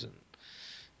superheroes and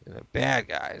bad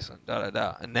guys and da da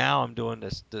da. And now I'm doing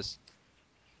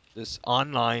this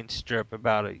online strip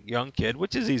about a young kid,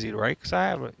 which is easy to write because I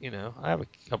have a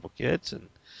couple kids and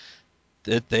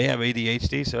they have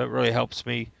ADHD, so it really helps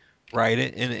me write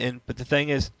it. And but the thing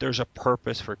is, there's a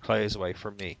purpose for Clay's Way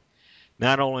for me.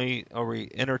 Not only are we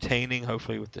entertaining,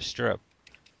 hopefully with the strip,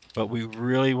 but we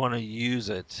really want to use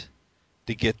it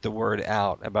to get the word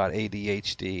out about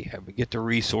ADHD, get the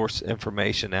resource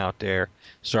information out there,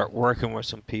 start working with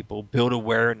some people, build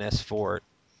awareness for it.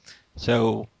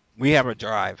 So we have a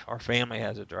drive. Our family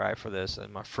has a drive for this,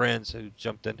 and my friends who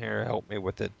jumped in here helped me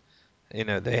with it.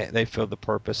 They feel the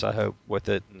purpose, I hope, with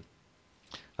it. And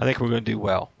I think we're going to do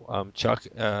well. Chuck,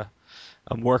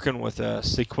 I'm working with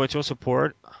Sequential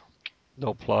Support,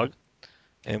 no plug,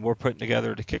 and we're putting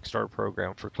together the Kickstarter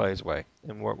program for Clay's Way.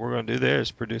 And what we're going to do there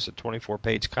is produce a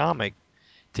 24-page comic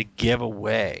to give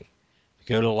away, to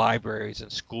go to libraries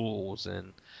and schools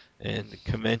and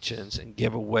conventions and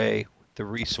give away the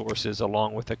resources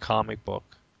along with a comic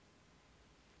book.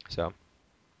 So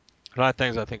a lot of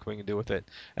things I think we can do with it.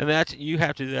 And that's you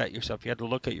have to do that yourself. You have to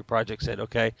look at your project and say,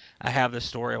 okay, I have this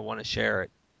story, I want to share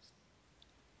it.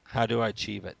 How do I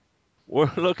achieve it? We're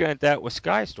looking at that with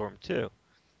Skystorm too.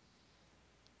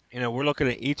 We're looking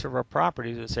at each of our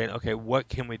properties and saying, okay, what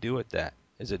can we do with that?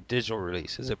 Is it digital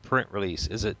release? Is it print release?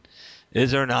 Is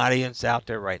there an audience out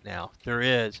there right now? If there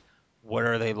is, what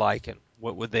are they liking?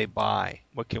 What would they buy?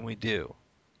 What can we do?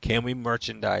 Can we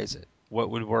merchandise it? What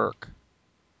would work?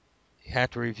 You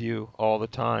have to review all the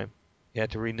time. You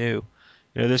have to renew.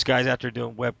 This guy's out there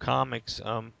doing web comics.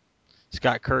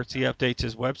 Scott Kurtz, he updates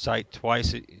his website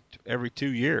twice every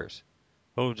 2 years.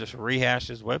 He'll just rehash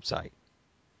his website.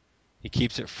 He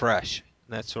keeps it fresh.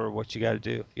 And that's sort of what you got to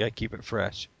do. You got to keep it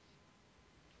fresh.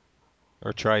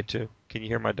 Or try to. Can you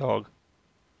hear my dog?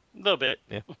 A little bit.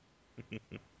 Yeah.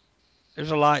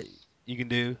 There's a lot you can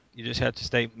do. You just have to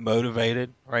stay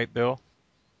motivated, right, Bill?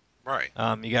 Right.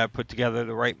 You got to put together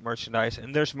the right merchandise.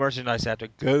 And there's merchandise out there.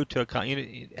 Go to a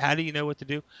con. How do you know what to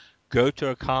do? Go to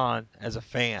a con as a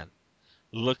fan.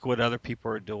 Look what other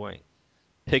people are doing.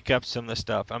 Pick up some of the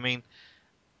stuff. I mean,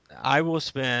 I will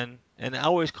spend, and I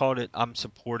always called it, I'm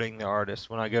supporting the artist.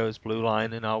 When I go as Blue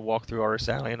Line and I'll walk through Artist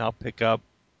Alley and I'll pick up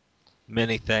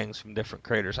many things from different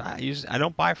creators. I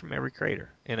don't buy from every creator.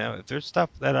 If there's stuff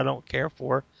that I don't care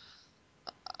for,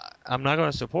 I'm not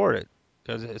going to support it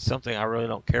because it's something I really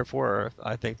don't care for, or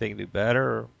I think they can do better,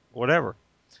 or whatever.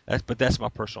 But that's my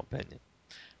personal opinion.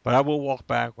 But I will walk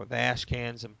back with ash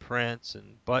cans and prints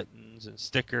and buttons and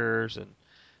stickers and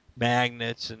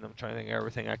magnets, and I'm trying to think of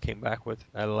everything I came back with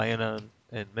Atlanta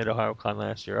and Mid Ohio Con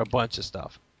last year, a bunch of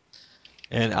stuff.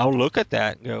 And I'll look at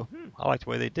that and go, I like the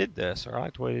way they did this, or I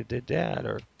like the way they did that,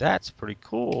 or that's pretty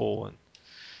cool. And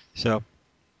so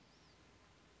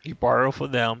you borrow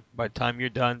from them. By the time you're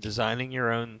done designing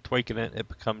your own, tweaking it, it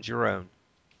becomes your own.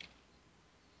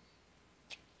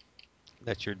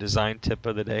 That's your design tip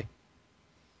of the day.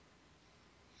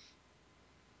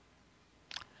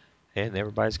 And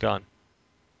everybody's gone.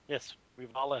 Yes, we've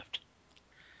all left.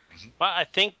 Mm-hmm. Well, I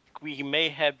think we may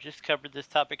have just covered this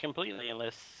topic completely,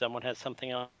 unless someone has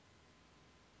something else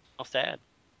to add.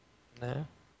 No.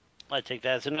 I take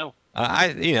that as a no.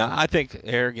 I think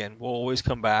here again we'll always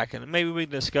come back and maybe we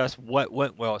can discuss what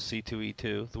went well at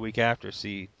C2E2 the week after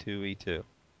C2E2.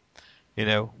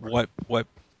 What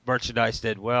merchandise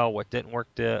did well, what didn't work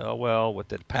well, what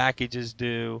did packages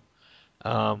do,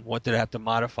 what did I have to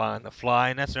modify on the fly,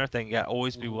 and that's another thing. You got to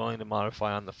always be willing to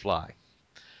modify on the fly.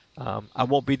 I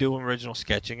won't be doing original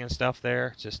sketching and stuff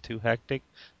there; it's just too hectic.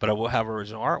 But I will have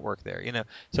original artwork there.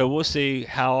 So we'll see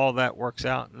how all that works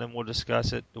out, and then we'll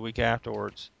discuss it the week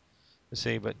afterwards to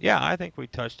see. But yeah, I think we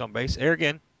touched on base. There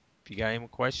again, if you got any more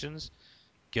questions,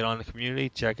 get on the community,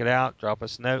 check it out, drop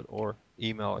us a note, or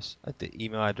email us at the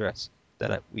email address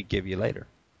that we give you later.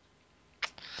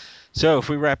 So if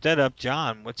we wrap that up,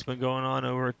 John, what's been going on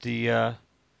over at the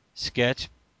sketch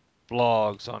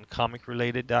blogs on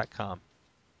comicrelated.com?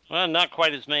 Well, not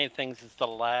quite as many things as the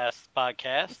last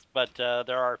podcast, but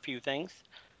there are a few things.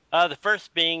 The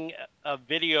first being a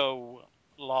video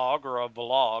log or a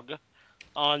vlog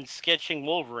on sketching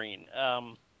Wolverine.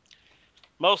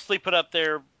 Mostly put up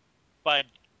there by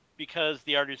because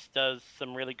the artist does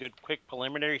some really good quick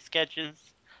preliminary sketches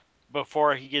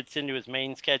before he gets into his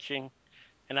main sketching.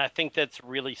 And I think that's a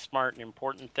really smart and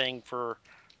important thing for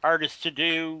artists to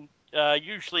do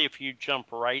usually if you jump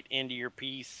right into your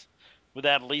piece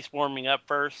without at least warming up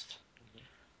first,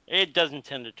 it doesn't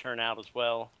tend to turn out as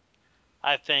well.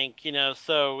 I think,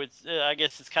 so it's, I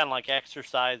guess it's kind of like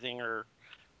exercising or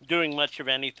doing much of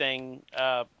anything.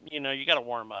 You got to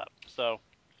warm up. So,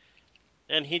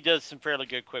 and he does some fairly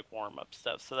good quick warm up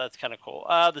stuff. So that's kind of cool.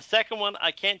 The second one,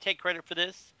 I can't take credit for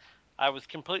this. I was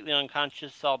completely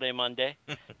unconscious all day Monday.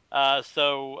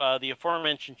 So the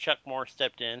aforementioned Chuck Moore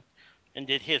stepped in and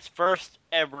did his first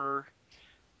ever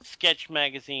sketch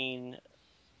magazine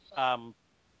um,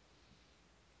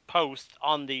 post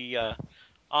on the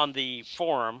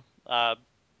forum.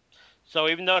 So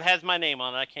even though it has my name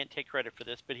on it, I can't take credit for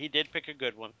this, but he did pick a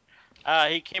good one.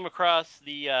 He came across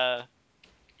the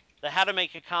How to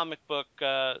Make a Comic Book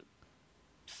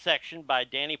section by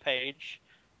Danny Page,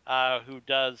 who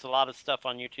does a lot of stuff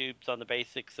on YouTube on the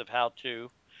basics of how to.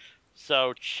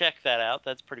 So check that out.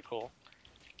 That's pretty cool.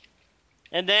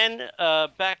 And then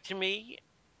back to me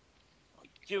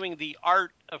doing the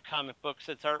art of comic books.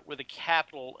 It's art with a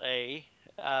capital A.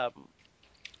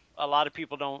 A lot of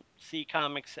people don't see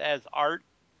comics as art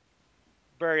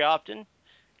very often.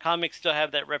 Comics still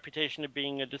have that reputation of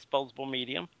being a disposable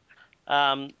medium.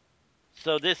 Um,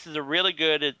 so this is a really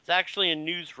good. It's actually a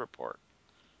news report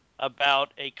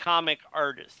about a comic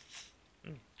artist,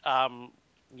 um,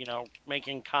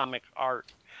 making comic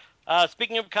art.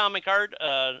 Speaking of comic art,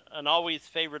 an always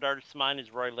favorite artist of mine is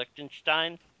Roy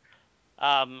Lichtenstein.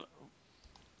 Um,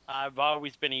 I've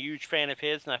always been a huge fan of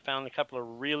his, and I found a couple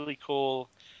of really cool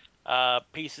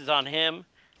pieces on him.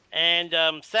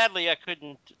 And sadly, I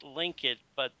couldn't link it,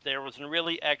 but there was a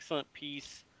really excellent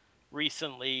piece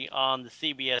recently on the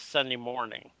CBS Sunday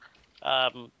Morning.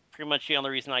 Pretty much the only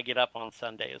reason I get up on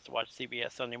Sunday is to watch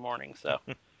CBS Sunday Morning. So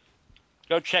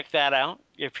go check that out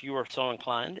if you are so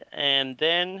inclined. And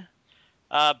then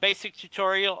basic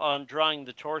tutorial on drawing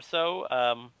the torso.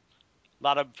 A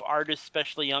lot of artists,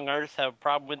 especially young artists, have a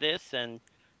problem with this, and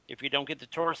if you don't get the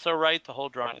torso right, the whole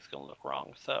drawing is going to look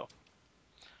wrong. So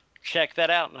check that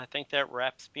out, and I think that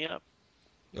wraps me up.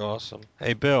 Awesome.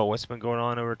 Hey, Bill, what's been going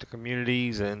on over at the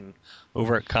communities and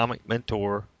over at Comic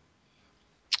Mentor?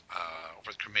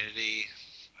 Over the community,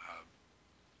 uh,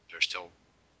 there's still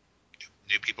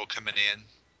new people coming in.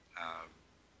 Um,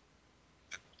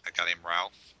 a guy named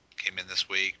Ralph came in this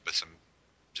week with some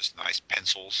just nice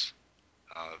pencils,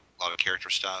 a lot of character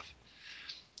stuff.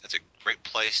 That's a great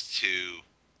place to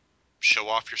show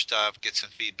off your stuff, get some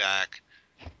feedback,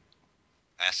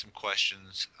 ask some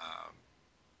questions,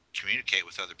 communicate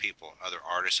with other people, other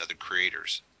artists, other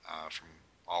creators from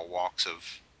all walks of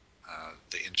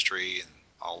the industry and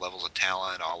all levels of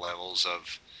talent, all levels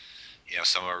of,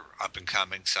 some are up and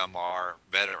coming, some are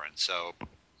veterans. So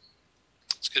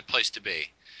it's a good place to be.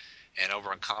 And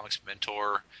over on Comics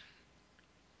Mentor,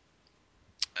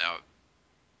 uh,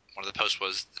 one of the posts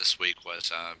was this week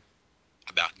was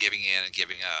about giving in and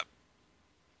giving up.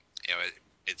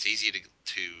 It's easy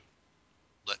to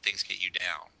let things get you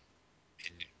down,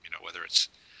 and whether it's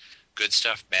good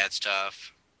stuff, bad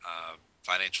stuff,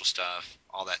 financial stuff,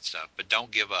 all that stuff. But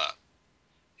don't give up.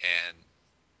 And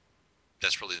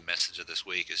that's really the message of this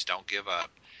week: is don't give up.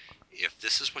 If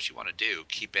this is what you want to do,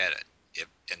 keep at it.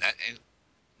 And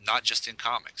not just in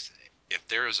comics.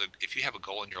 If you have a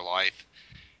goal in your life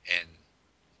and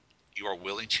you are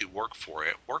willing to work for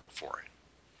it, work for it.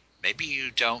 Maybe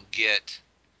you don't get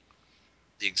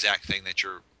the exact thing that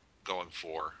you're going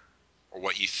for or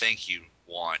what you think you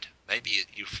want. Maybe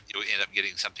you end up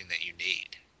getting something that you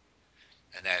need,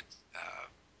 and uh,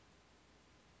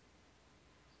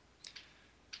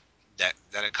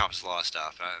 that encompasses a lot of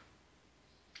stuff.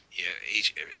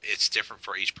 It's different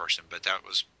for each person, but that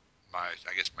was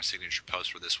I guess my signature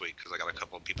post for this week because I got a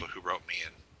couple of people who wrote me,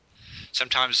 and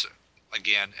sometimes,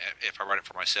 again, if I write it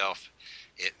for myself,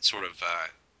 it sort of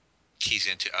keys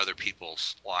into other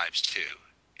people's lives too,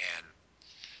 and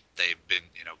they've been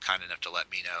kind enough to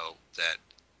let me know that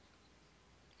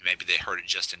maybe they heard it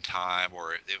just in time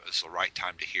or it was the right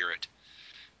time to hear it.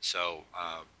 So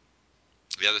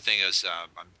the other thing is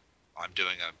I'm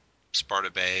doing a Sparta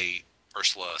Bay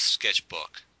Ursula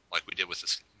sketchbook like we did with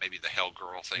this, maybe the Hell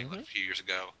Girl thing like a few years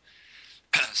ago.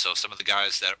 So some of the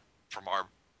guys that from our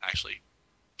actually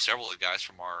several of the guys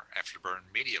from our Afterburn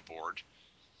Media Board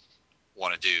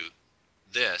want to do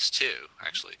this too.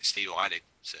 Actually, Steve Leidig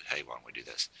said, "Hey, why don't we do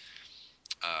this?"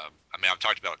 I mean, I've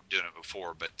talked about doing it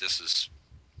before, but this is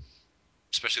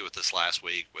especially with this last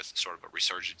week with sort of a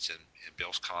resurgence in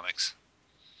Bill's comics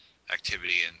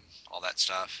activity and all that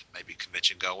stuff. Maybe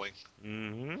convention going.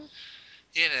 Mm-hmm.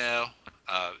 You know,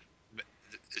 uh,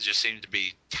 it just seemed to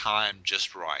be timed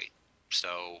just right.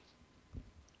 So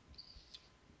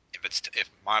if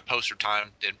my poster time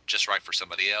didn't just right for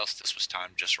somebody else, this was time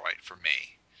just right for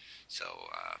me. So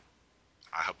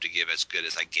I hope to give as good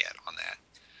as I get on that.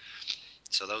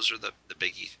 So those are the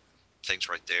biggie things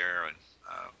right there. And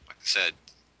like I said,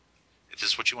 if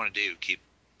this is what you want to do,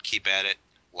 keep at it.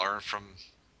 Learn from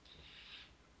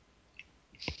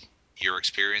your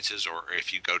experiences, or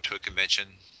if you go to a convention,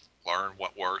 learn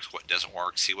what works, what doesn't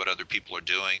work, see what other people are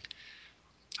doing.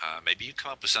 Maybe you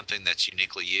come up with something that's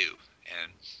uniquely you,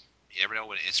 and you never know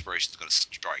when inspiration is going to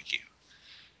strike you.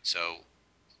 So,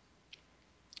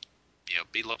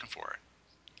 be looking for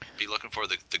it. Be looking for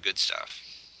the good stuff.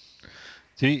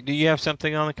 Do you have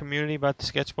something on the community about the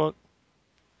sketchbook?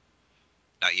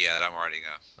 Not yet. I'm writing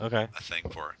Okay. a thing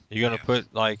for it. You're gonna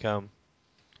put like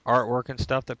artwork and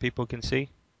stuff that people can see?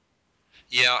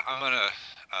 Yeah, I'm gonna.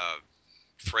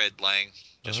 Fred Lang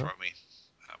just Uh-huh. wrote me.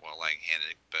 Well, Lang handed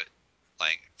it, but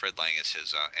Fred Lang is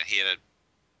his, and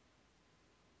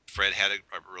Fred had a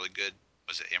really good.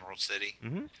 Was it Emerald City?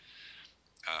 Mm-hmm.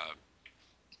 Uh,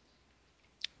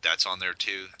 that's on there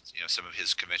too. Some of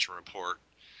his convention report,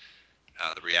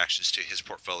 the reactions to his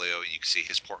portfolio, and you can see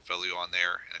his portfolio on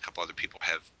there. And a couple other people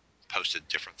have posted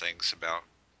different things about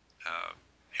uh,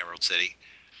 Emerald City.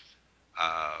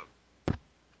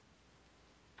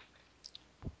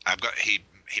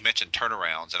 He mentioned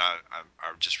turnarounds, and I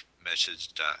just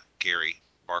messaged Gary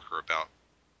Barker about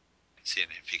seeing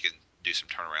if he can do some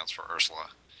turnarounds for Ursula.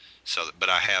 So, but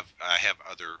I have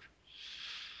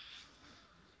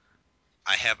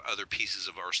other pieces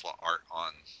of Ursula art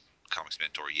on Comics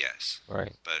Mentor, yes,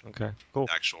 Right. but Okay. Cool.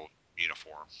 actual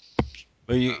uniform.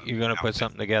 But you're gonna put Outfit.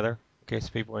 something together in case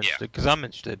people are Yeah. interested? Because I'm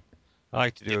interested. I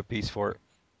like to do Yep. a piece for it.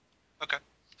 Okay.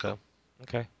 Cool. So,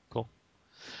 okay, cool.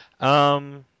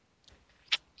 Um,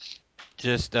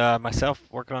 just myself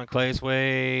working on Clay's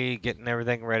Way, getting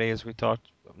everything ready as we talked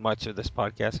much of this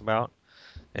podcast about.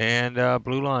 And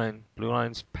Blue Line. Blue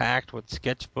Line's packed with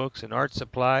sketchbooks and art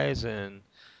supplies and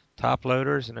top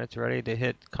loaders, and it's ready to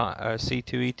hit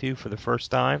C2E2 for the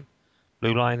first time.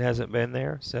 Blue Line hasn't been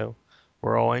there, so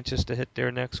we're all anxious to hit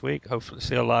there next week. Hopefully,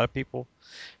 see a lot of people.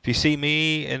 If you see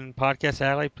me in Podcast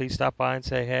Alley, please stop by and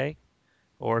say hey.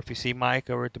 Or if you see Mike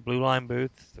over at the Blue Line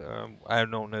booth, I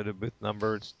don't know the booth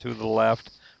number. It's to the left,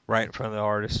 right in front of the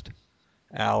artist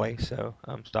alley. So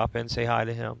stop in and say hi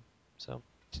to him. So,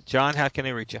 John, how can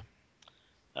they reach you?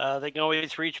 They can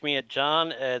always reach me at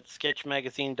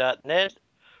john@sketchmagazine.net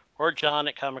or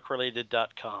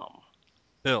john@comicrelated.com.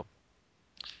 Bill.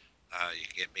 You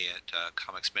can get me at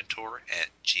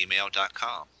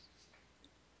comicsmentor@gmail.com.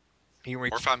 You can Or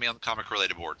reach find me on the Comic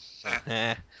Related board.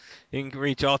 you can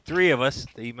reach all three of us.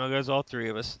 The email goes all three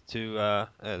of us to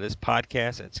this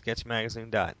podcast at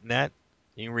sketchmagazine.net.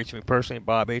 You can reach me personally at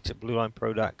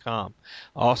bobh@bluelinepro.com.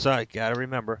 Also, you got to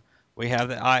remember we have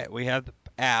the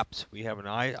apps. We have an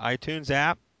iTunes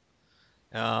app,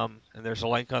 and there's a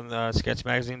link on the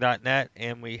sketchmagazine.net,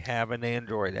 and we have an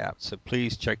Android app. So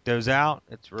please check those out.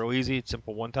 It's real easy. It's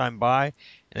simple one-time buy,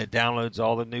 and it downloads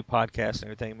all the new podcasts and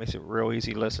everything. It makes it real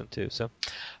easy to listen to. So,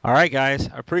 all right, guys,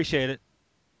 I appreciate it.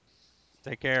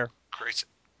 Take care. Great.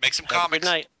 Make some Have a good comics.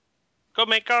 night. Go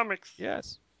make comics.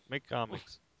 Yes, make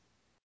comics.